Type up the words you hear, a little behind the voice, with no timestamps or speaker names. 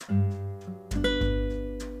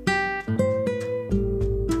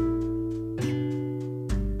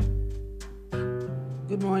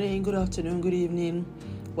morning, good afternoon, good evening.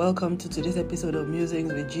 Welcome to today's episode of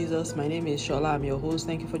Musings with Jesus. My name is Shola. I'm your host.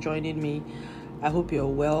 Thank you for joining me. I hope you're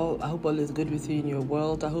well. I hope all is good with you in your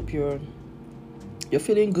world. I hope you're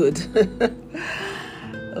feeling good.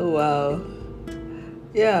 Oh wow.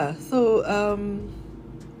 Yeah, so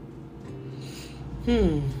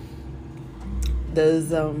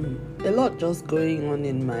there's a lot just going on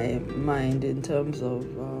in my mind in terms of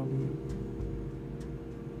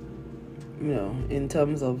in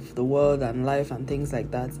terms of the world and life and things like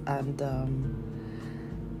that. And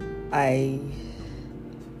I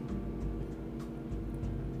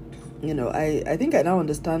think I now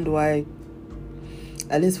understand why,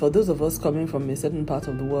 at least for those of us coming from a certain part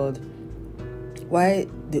of the world, why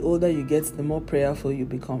the older you get, the more prayerful you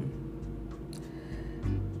become.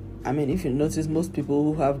 I mean, if you notice, most people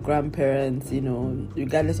who have grandparents,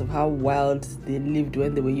 regardless of how wild they lived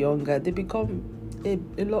when they were younger, they become a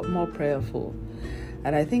lot more prayerful.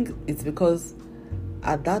 And I think it's because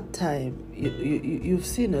at that time you've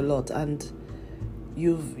seen a lot, and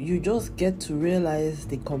you just get to realize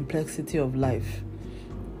the complexity of life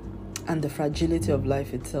and the fragility of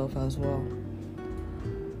life itself as well.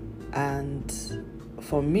 And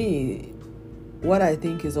for me, what I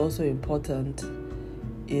think is also important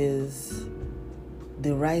is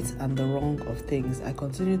the right and the wrong of things. I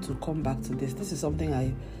continue to come back to this. This is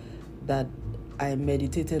something that I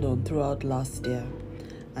meditated on throughout last year,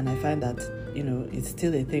 and I find that it's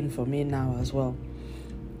still a thing for me now as well.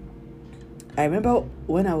 I remember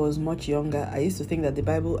when I was much younger, I used to think that the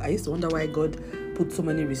Bible, I used to wonder why God put so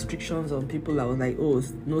many restrictions on people. I was like, oh,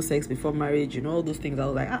 no sex before marriage, all those things. I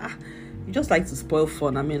was like, you just like to spoil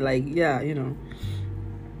fun. I mean, like, yeah,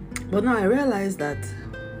 But now I realize that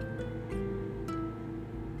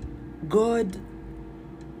God,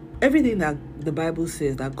 everything that the Bible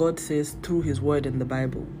says, that God says through his word in the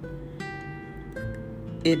Bible,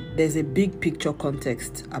 there's a big picture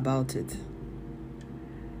context about it.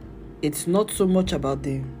 It's not so much about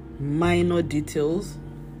the minor details.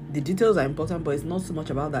 The details are important, but it's not so much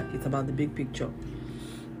about that. It's about the big picture.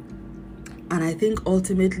 And I think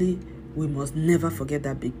ultimately, we must never forget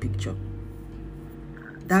that big picture.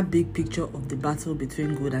 That big picture of the battle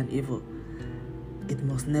between good and evil. It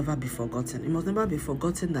must never be forgotten. It must never be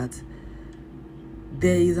forgotten that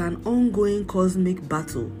there is an ongoing cosmic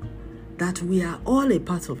battle that we are all a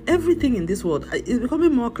part of. Everything in this world is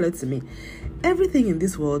becoming more clear to me. Everything in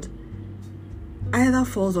this world either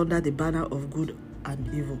falls under the banner of good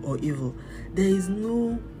and evil or evil. There is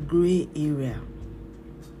no gray area.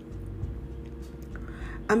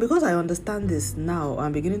 And because I understand this now,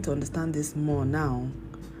 I'm beginning to understand this more now,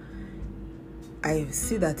 I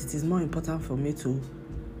see that it is more important for me to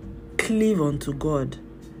cleave unto God,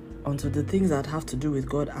 unto the things that have to do with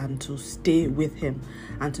God, and to stay with him,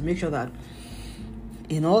 and to make sure that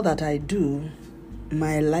in all that I do,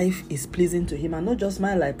 my life is pleasing to him. And not just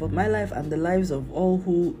my life, but my life and the lives of all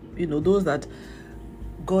who, those that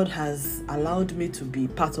God has allowed me to be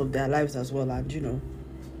part of their lives as well. And,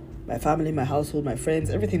 my family, my household, my friends,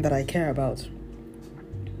 everything that I care about.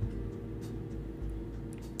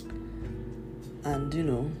 And,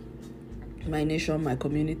 my nation, my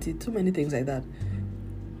community, too many things like that.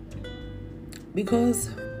 Because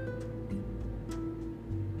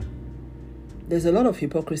there's a lot of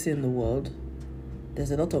hypocrisy in the world. There's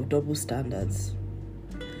a lot of double standards.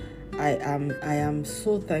 I am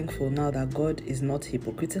so thankful now that God is not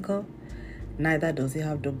hypocritical, neither does he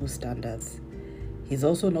have double standards. He's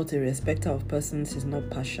also not a respecter of persons. He's not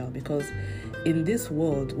partial, because in this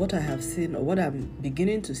world, what I have seen, or what I'm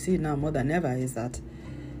beginning to see now more than ever, is that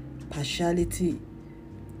partiality,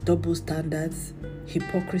 double standards,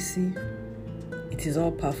 hypocrisy, it is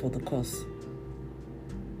all par for the course.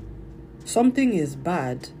 Something is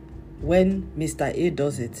bad when Mr. A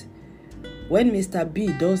does it. When Mr.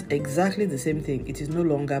 B does exactly the same thing, it is no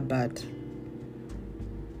longer bad.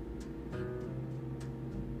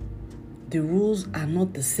 The rules are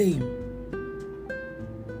not the same.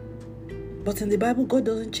 But in the Bible, God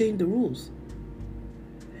doesn't change the rules.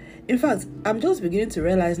 In fact, I'm just beginning to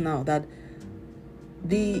realize now that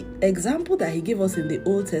the example that he gave us in the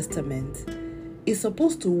Old Testament is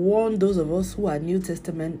supposed to warn those of us who are New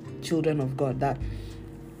Testament children of God, that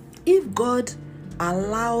if God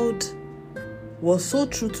was so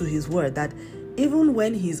true to his word, that even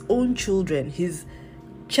when his own children, his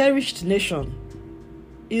cherished nation,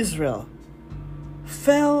 Israel,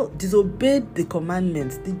 disobeyed the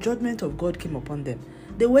commandments, the judgment of God came upon them.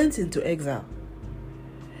 They went into exile.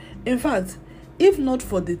 In fact, if not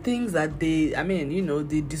for the things that the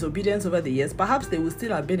disobedience over the years, perhaps they would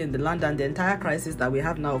still have been in the land, and the entire crisis that we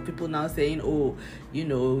have now, people now saying, oh,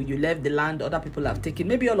 you left the land, other people have taken,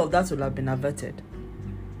 maybe all of that would have been averted.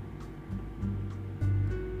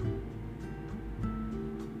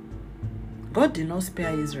 God did not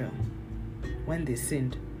spare Israel when they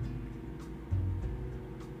sinned.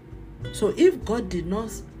 So if God did not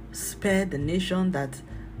spare the nation that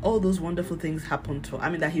all those wonderful things happened to,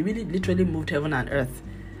 that he really literally moved heaven and earth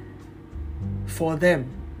for them,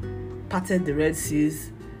 parted the Red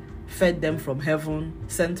Seas, fed them from heaven,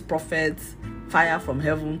 sent prophets, fire from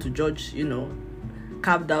heaven to judge,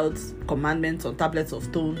 carved out commandments on tablets of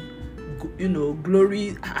stone,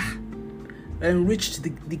 glory, enriched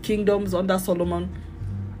the kingdoms under Solomon.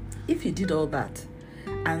 If he did all that,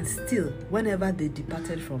 and still, whenever they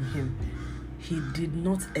departed from him, he did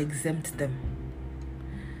not exempt them,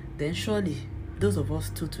 then surely those of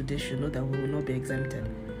us too today should know that we will not be exempted.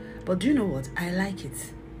 But do you know what? I like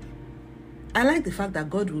it. I like the fact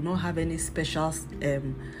that God will not have any special,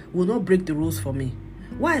 will not break the rules for me.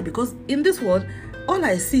 Why? Because in this world, all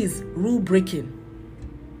I see is rule breaking.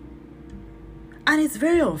 And it's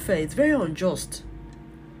very unfair, it's very unjust.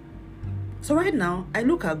 So right now, I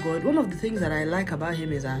look at God, one of the things that I like about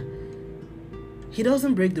him is that he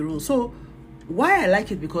doesn't break the rules. So why I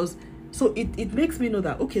like it, because it makes me know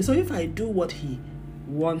that, okay, so if I do what he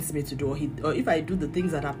wants me to do, or if I do the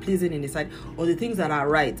things that are pleasing in his sight, or the things that are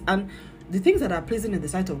right, and the things that are pleasing in the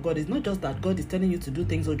sight of God is not just that God is telling you to do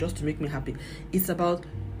things or just to make me happy. It's about,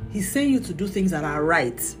 he's saying you to do things that are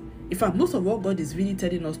right. In fact, most of what God is really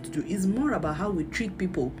telling us to do is more about how we treat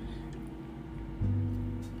people.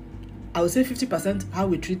 I would say 50% how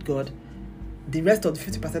we treat God, the rest of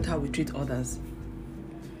the 50% how we treat others.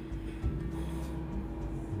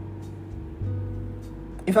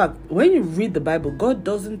 In fact, when you read the Bible, God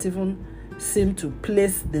doesn't even seem to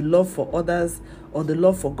place the love for others or the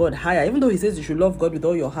love for God higher. Even though he says you should love God with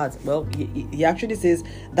all your heart, well, he actually says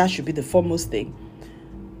that should be the foremost thing.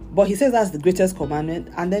 But he says that's the greatest commandment.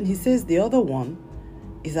 And then he says the other one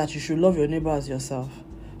is that you should love your neighbor as yourself.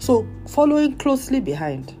 So following closely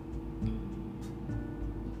behind.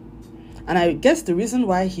 And I guess the reason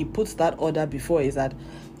why he puts that order before is that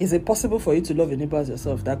it's impossible for you to love your neighbor as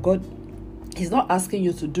yourself. That God, he's not asking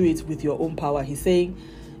you to do it with your own power. He's saying,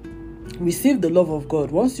 receive the love of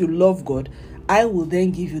God. Once you love God, I will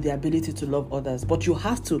then give you the ability to love others. But you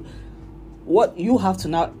have to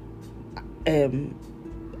now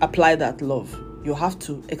apply that love. You have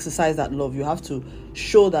to exercise that love. You have to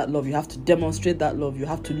show that love. You have to demonstrate that love. You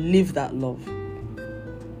have to live that love.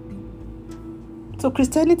 So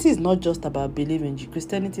Christianity is not just about believing.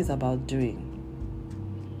 Christianity is about doing.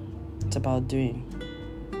 It's about doing.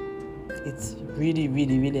 It's really,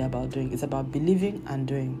 really, really about doing. It's about believing and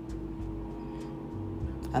doing.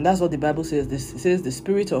 And that's what the Bible says. It says the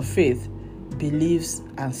spirit of faith believes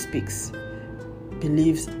and speaks,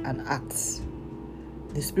 believes and acts.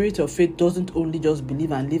 The spirit of faith doesn't only just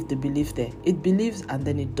believe and leave the belief there. It believes and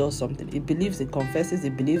then it does something. It believes, it confesses,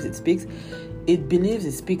 it believes, it speaks. It believes,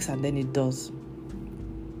 it speaks, and then it does.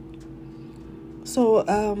 So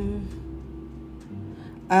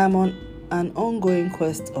I'm on an ongoing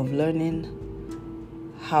quest of learning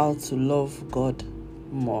how to love God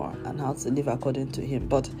more and how to live according to him.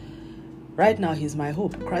 But right now, he's my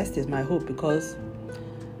hope. Christ is my hope, because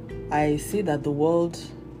I see that the world,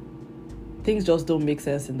 things just don't make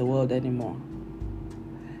sense in the world anymore.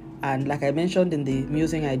 And like I mentioned in the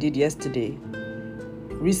musing I did yesterday,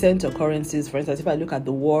 recent occurrences, for instance, if I look at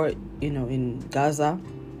the war, in Gaza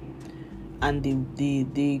and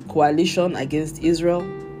the coalition against Israel,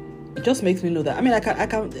 it just makes me know that,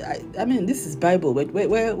 this is Bible.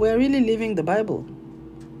 We're really living the Bible.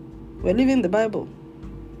 We're living the Bible.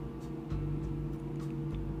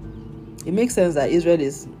 It makes sense that Israel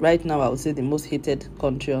is, right now, I would say, the most hated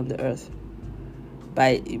country on the earth.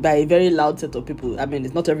 By a very loud set of people.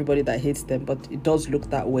 It's not everybody that hates them, but it does look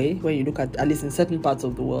that way when you look at least in certain parts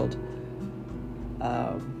of the world.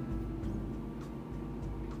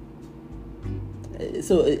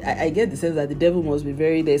 So I get the sense that the devil must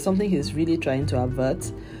be there's something he's really trying to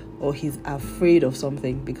avert, or he's afraid of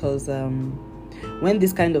something, because when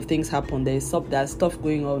these kind of things happen, there's stuff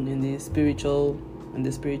going on in the spiritual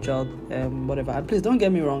whatever. And please don't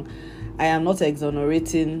get me wrong, I am not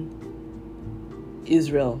exonerating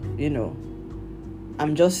Israel,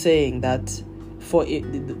 I'm just saying that for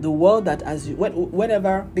the world that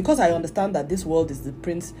whenever, because I understand that this world is the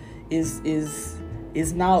prince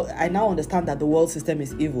is now, I now understand that the world system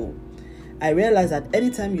is evil. I realize that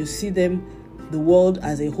anytime you see the world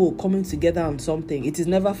as a whole coming together on something, it is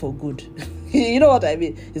never for good. You know what I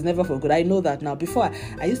mean? It's never for good. I know that now. Before,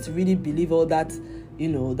 I used to really believe all that,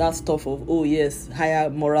 that stuff of, oh yes, higher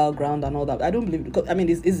moral ground and all that. I don't believe it,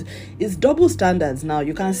 because it's double standards now.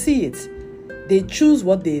 You can see it. They choose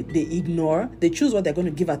what they ignore. They choose what they're going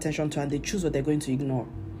to give attention to, and they choose what they're going to ignore.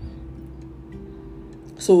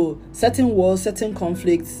 So certain wars, certain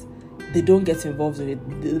conflicts, they don't get involved in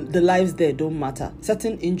it. The lives there don't matter.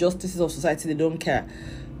 Certain injustices of society, they don't care.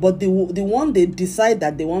 But the one they decide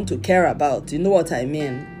that they want to care about, you know what I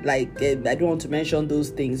mean? Like, I don't want to mention those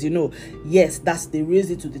things, Yes, they raise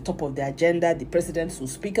it to the top of the agenda. The presidents will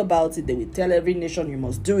speak about it. They will tell every nation, you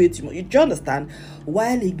must do it. You understand?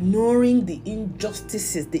 While ignoring the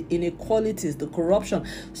injustices, the inequalities, the corruption,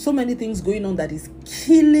 so many things going on that is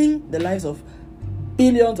killing the lives of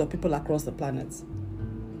billions of people across the planet.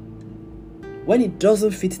 When it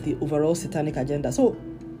doesn't fit the overall satanic agenda. So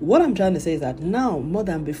what I'm trying to say is that now, more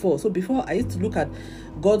than before. So before, I used to look at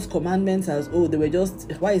God's commandments as, they were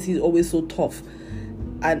just, why is he always so tough?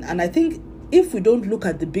 And I think if we don't look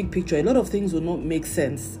at the big picture, a lot of things will not make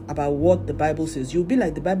sense about what the Bible says. You'll be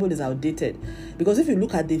like, the Bible is outdated. Because if you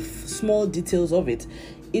look at the small details of it,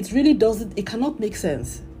 it really doesn't, it cannot make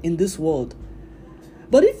sense in this world.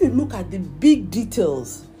 But if you look at the big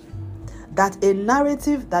details, that a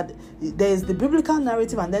narrative, that there's the biblical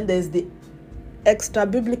narrative, and then there's the extra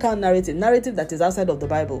biblical narrative that is outside of the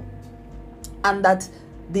Bible, and that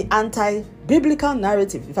the anti-biblical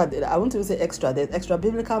narrative, in fact, I won't even say extra, there's extra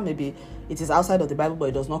biblical, maybe it is outside of the Bible, but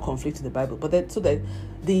it does not conflict with the Bible. But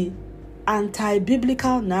the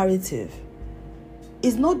anti-biblical narrative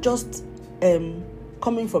is not just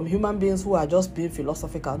coming from human beings who are just being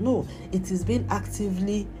philosophical. No, it is being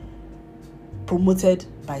actively promoted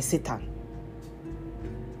by Satan.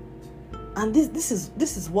 And this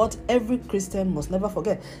is what every Christian must never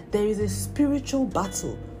forget. There is a spiritual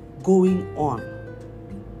battle going on.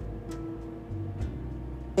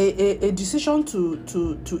 A decision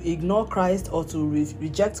to ignore Christ or to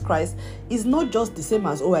reject Christ is not just the same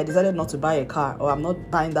as, I decided not to buy a car, or I'm not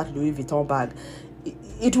buying that Louis Vuitton bag.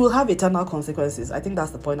 It will have eternal consequences. I think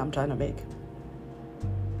that's the point I'm trying to make.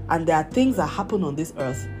 And there are things that happen on this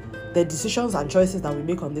earth, the decisions and choices that we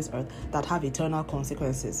make on this earth, that have eternal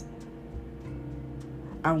consequences.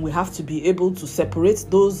 And we have to be able to separate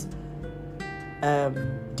those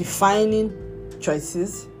defining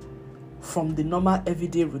choices from the normal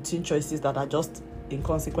everyday routine choices that are just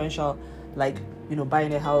inconsequential, like,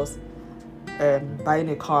 buying a house, buying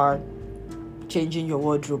a car, changing your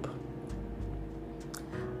wardrobe.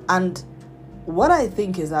 And what I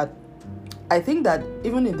think is that, I think that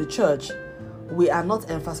even in the church, we are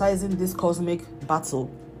not emphasizing this cosmic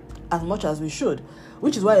battle as much as we should,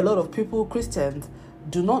 which is why a lot of people, Christians,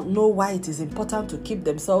 do not know why it is important to keep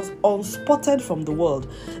themselves unspotted from the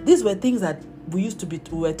world. These were things that we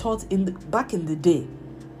were taught back in the day.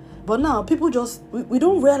 But now people we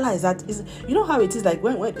don't realize that how it is, like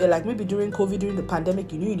when like maybe during COVID, during the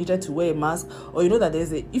pandemic, you needed to wear a mask, or that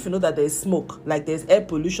if you know that there's smoke, like there's air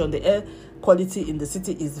pollution, the air quality in the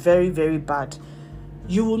city is very, very bad.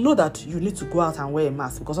 You will know that you need to go out and wear a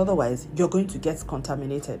mask, because otherwise you're going to get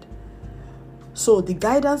contaminated. So the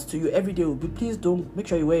guidance to you every day will be, please make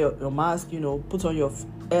sure you wear your mask, put on your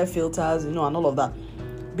air filters, and all of that.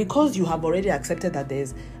 Because you have already accepted that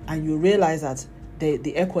and you realize that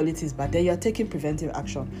the air quality is bad, then you're taking preventive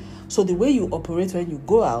action. So the way you operate when you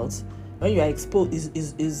go out, when you are exposed,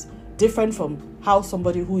 is different from how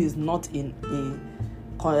somebody who is not in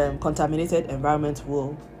a contaminated environment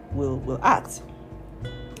will act.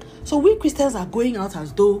 So we Christians are going out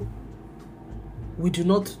as though we do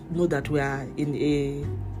not know that we are in a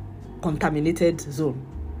contaminated zone.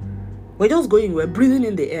 We're just going, we're breathing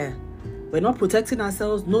in the air. We're not protecting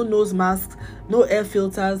ourselves, no nose masks, no air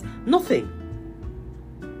filters, nothing.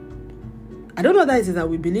 I don't know that it is that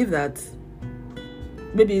we believe that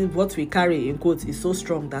maybe what we carry, in quotes, is so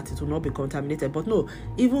strong that it will not be contaminated. But no,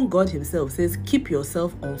 even God himself says, keep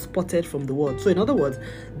yourself unspotted from the world. So in other words,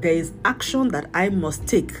 there is action that I must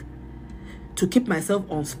take to keep myself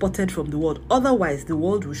unspotted from the world. Otherwise, the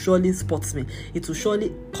world will surely spot me. It will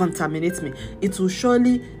surely contaminate me. It will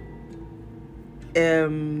surely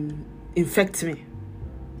infect me.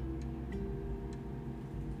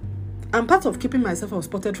 And part of keeping myself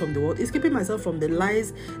unspotted from the world is keeping myself from the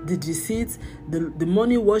lies, the deceits, the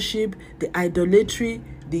money worship, the idolatry,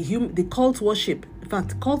 the cult worship. In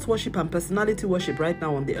fact, cult worship and personality worship right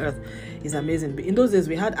now on the earth is amazing. In those days,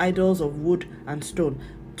 we had idols of wood and stone.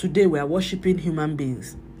 Today, we are worshiping human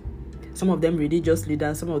beings. Some of them religious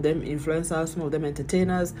leaders, some of them influencers, some of them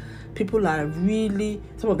entertainers. People are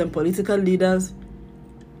some of them political leaders.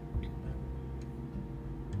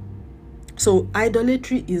 So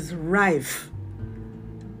idolatry is rife.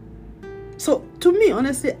 So to me,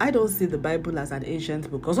 honestly, I don't see the Bible as an ancient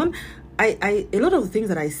book. Because a lot of the things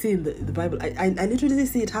that I see in the Bible, I literally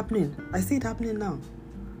see it happening. I see it happening now.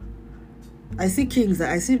 I see kings,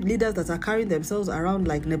 I see leaders that are carrying themselves around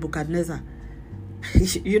like Nebuchadnezzar.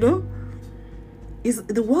 You know? Is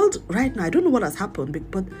the world right now, I don't know what has happened,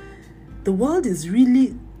 but the world is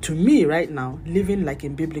really, to me right now, living like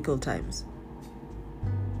in biblical times.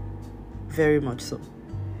 Very much so.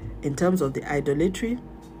 In terms of the idolatry,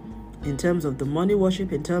 in terms of the money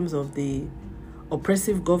worship, in terms of the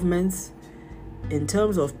oppressive governments, in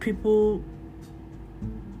terms of people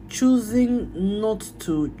choosing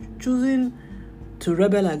to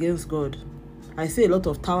rebel against God. I see a lot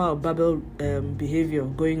of Tower of Babel behavior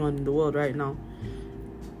going on in the world right now,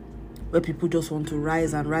 where people just want to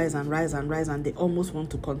rise and rise and rise and rise, and they almost want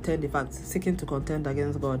to contend, in fact, seeking to contend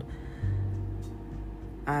against God.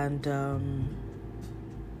 And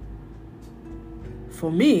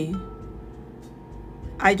for me,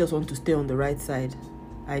 I just want to stay on the right side.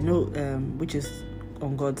 I know which is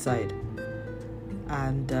on God's side.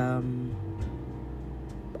 And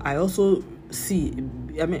I also see,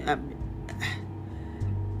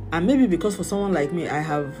 and maybe because for someone like me, I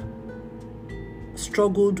have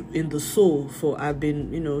struggled in the soul I've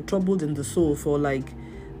been, troubled in the soul for like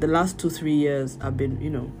the last 2-3 years. I've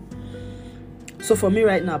been, so for me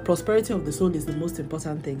right now, prosperity of the soul is the most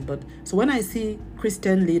important thing. But so when I see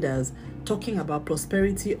Christian leaders talking about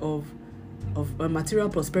prosperity of material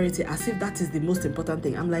prosperity as if that is the most important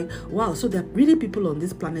thing, I'm like, wow, so there are really people on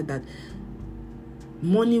this planet that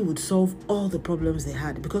money would solve all the problems they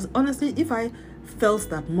had. Because honestly, if I felt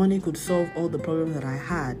that money could solve all the problems that I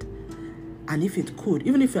had, and if it could,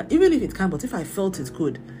 even if it can't, but if I felt it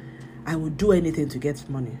could, I would do anything to get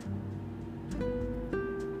money.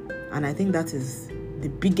 And I think that is the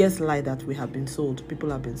biggest lie that people have been sold,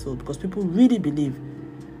 because people really believe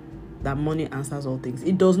that money answers all things.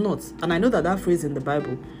 It does not. And I know that phrase in the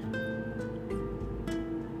Bible,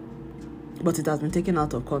 but it has been taken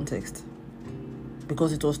out of context,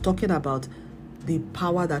 because it was talking about the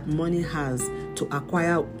power that money has to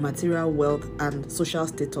acquire material wealth and social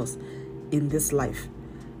status in this life.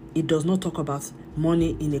 It does not talk about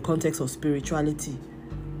money in a context of spirituality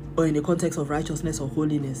or in the context of righteousness or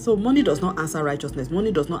holiness. So money does not answer righteousness.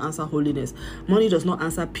 Money does not answer holiness. Money does not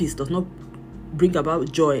answer peace, does not bring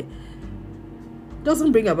about joy. It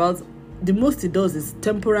doesn't bring about, the most it does is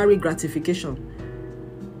temporary gratification.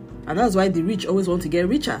 And that's why the rich always want to get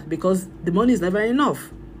richer, because the money is never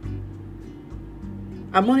enough.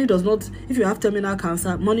 And money does not, if you have terminal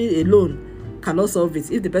cancer, money alone cannot solve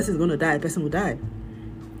it. If the person is going to die, the person will die.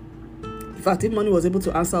 In fact, if money was able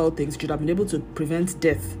to answer all things, it should have been able to prevent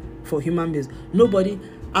death for human beings. Nobody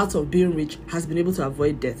out of being rich has been able to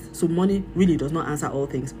avoid death. So money really does not answer all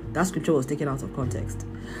things. That scripture was taken out of context.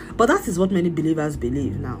 But that is what many believers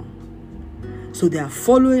believe now. So they are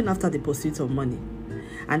following after the pursuit of money.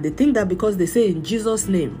 And they think that because they say in Jesus'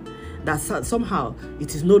 name, that somehow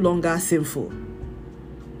it is no longer sinful.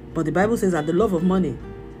 But the Bible says that the love of money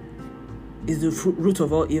is the root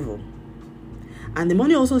of all evil. And the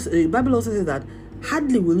Bible also says that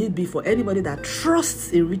hardly will it be for anybody that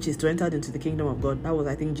trusts in riches to enter into the kingdom of God. That was,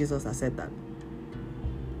 I think, Jesus that said that.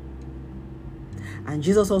 And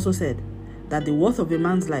Jesus also said that the worth of a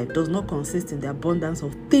man's life does not consist in the abundance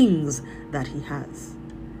of things that he has.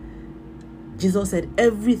 Jesus said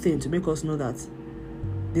everything to make us know that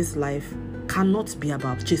this life cannot be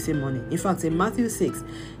about chasing money. In fact, in Matthew 6,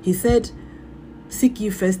 he said, "Seek ye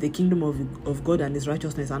first the kingdom of God and his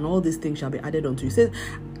righteousness, and all these things shall be added unto you." He says,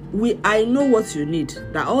 I know what you need.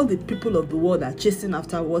 That all the people of the world are chasing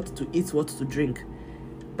after what to eat, what to drink.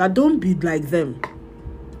 That don't be like them.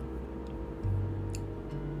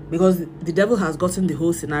 Because the devil has gotten the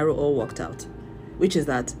whole scenario all worked out. Which is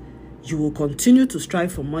that you will continue to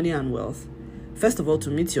strive for money and wealth. First of all, to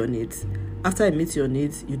meet your needs. After it meets your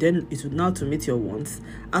needs, it will now to meet your wants.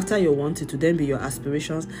 After your wants, it will then be your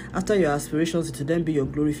aspirations. After your aspirations, it will then be your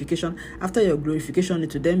glorification. After your glorification,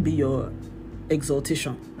 it will then be your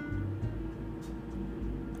exaltation.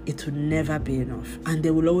 It will never be enough. And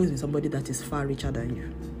there will always be somebody that is far richer than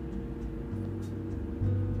you.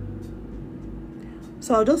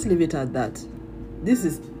 So I'll just leave it at that. This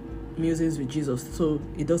is Musings with Jesus. So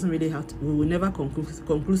it doesn't really have to, we will never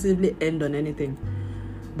conclusively end on anything.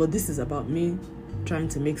 But this is about me trying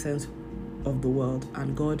to make sense of the world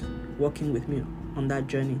and God working with me on that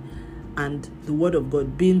journey. And the word of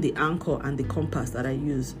God being the anchor and the compass that I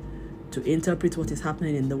use to interpret what is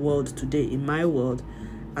happening in the world today, in my world,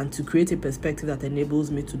 and to create a perspective that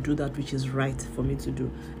enables me to do that which is right for me to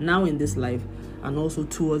do now in this life, and also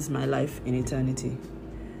towards my life in eternity.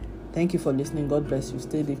 Thank you for listening. God bless you.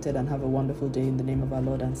 Stay lifted and have a wonderful day in the name of our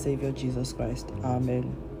Lord and Savior Jesus Christ.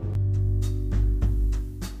 Amen.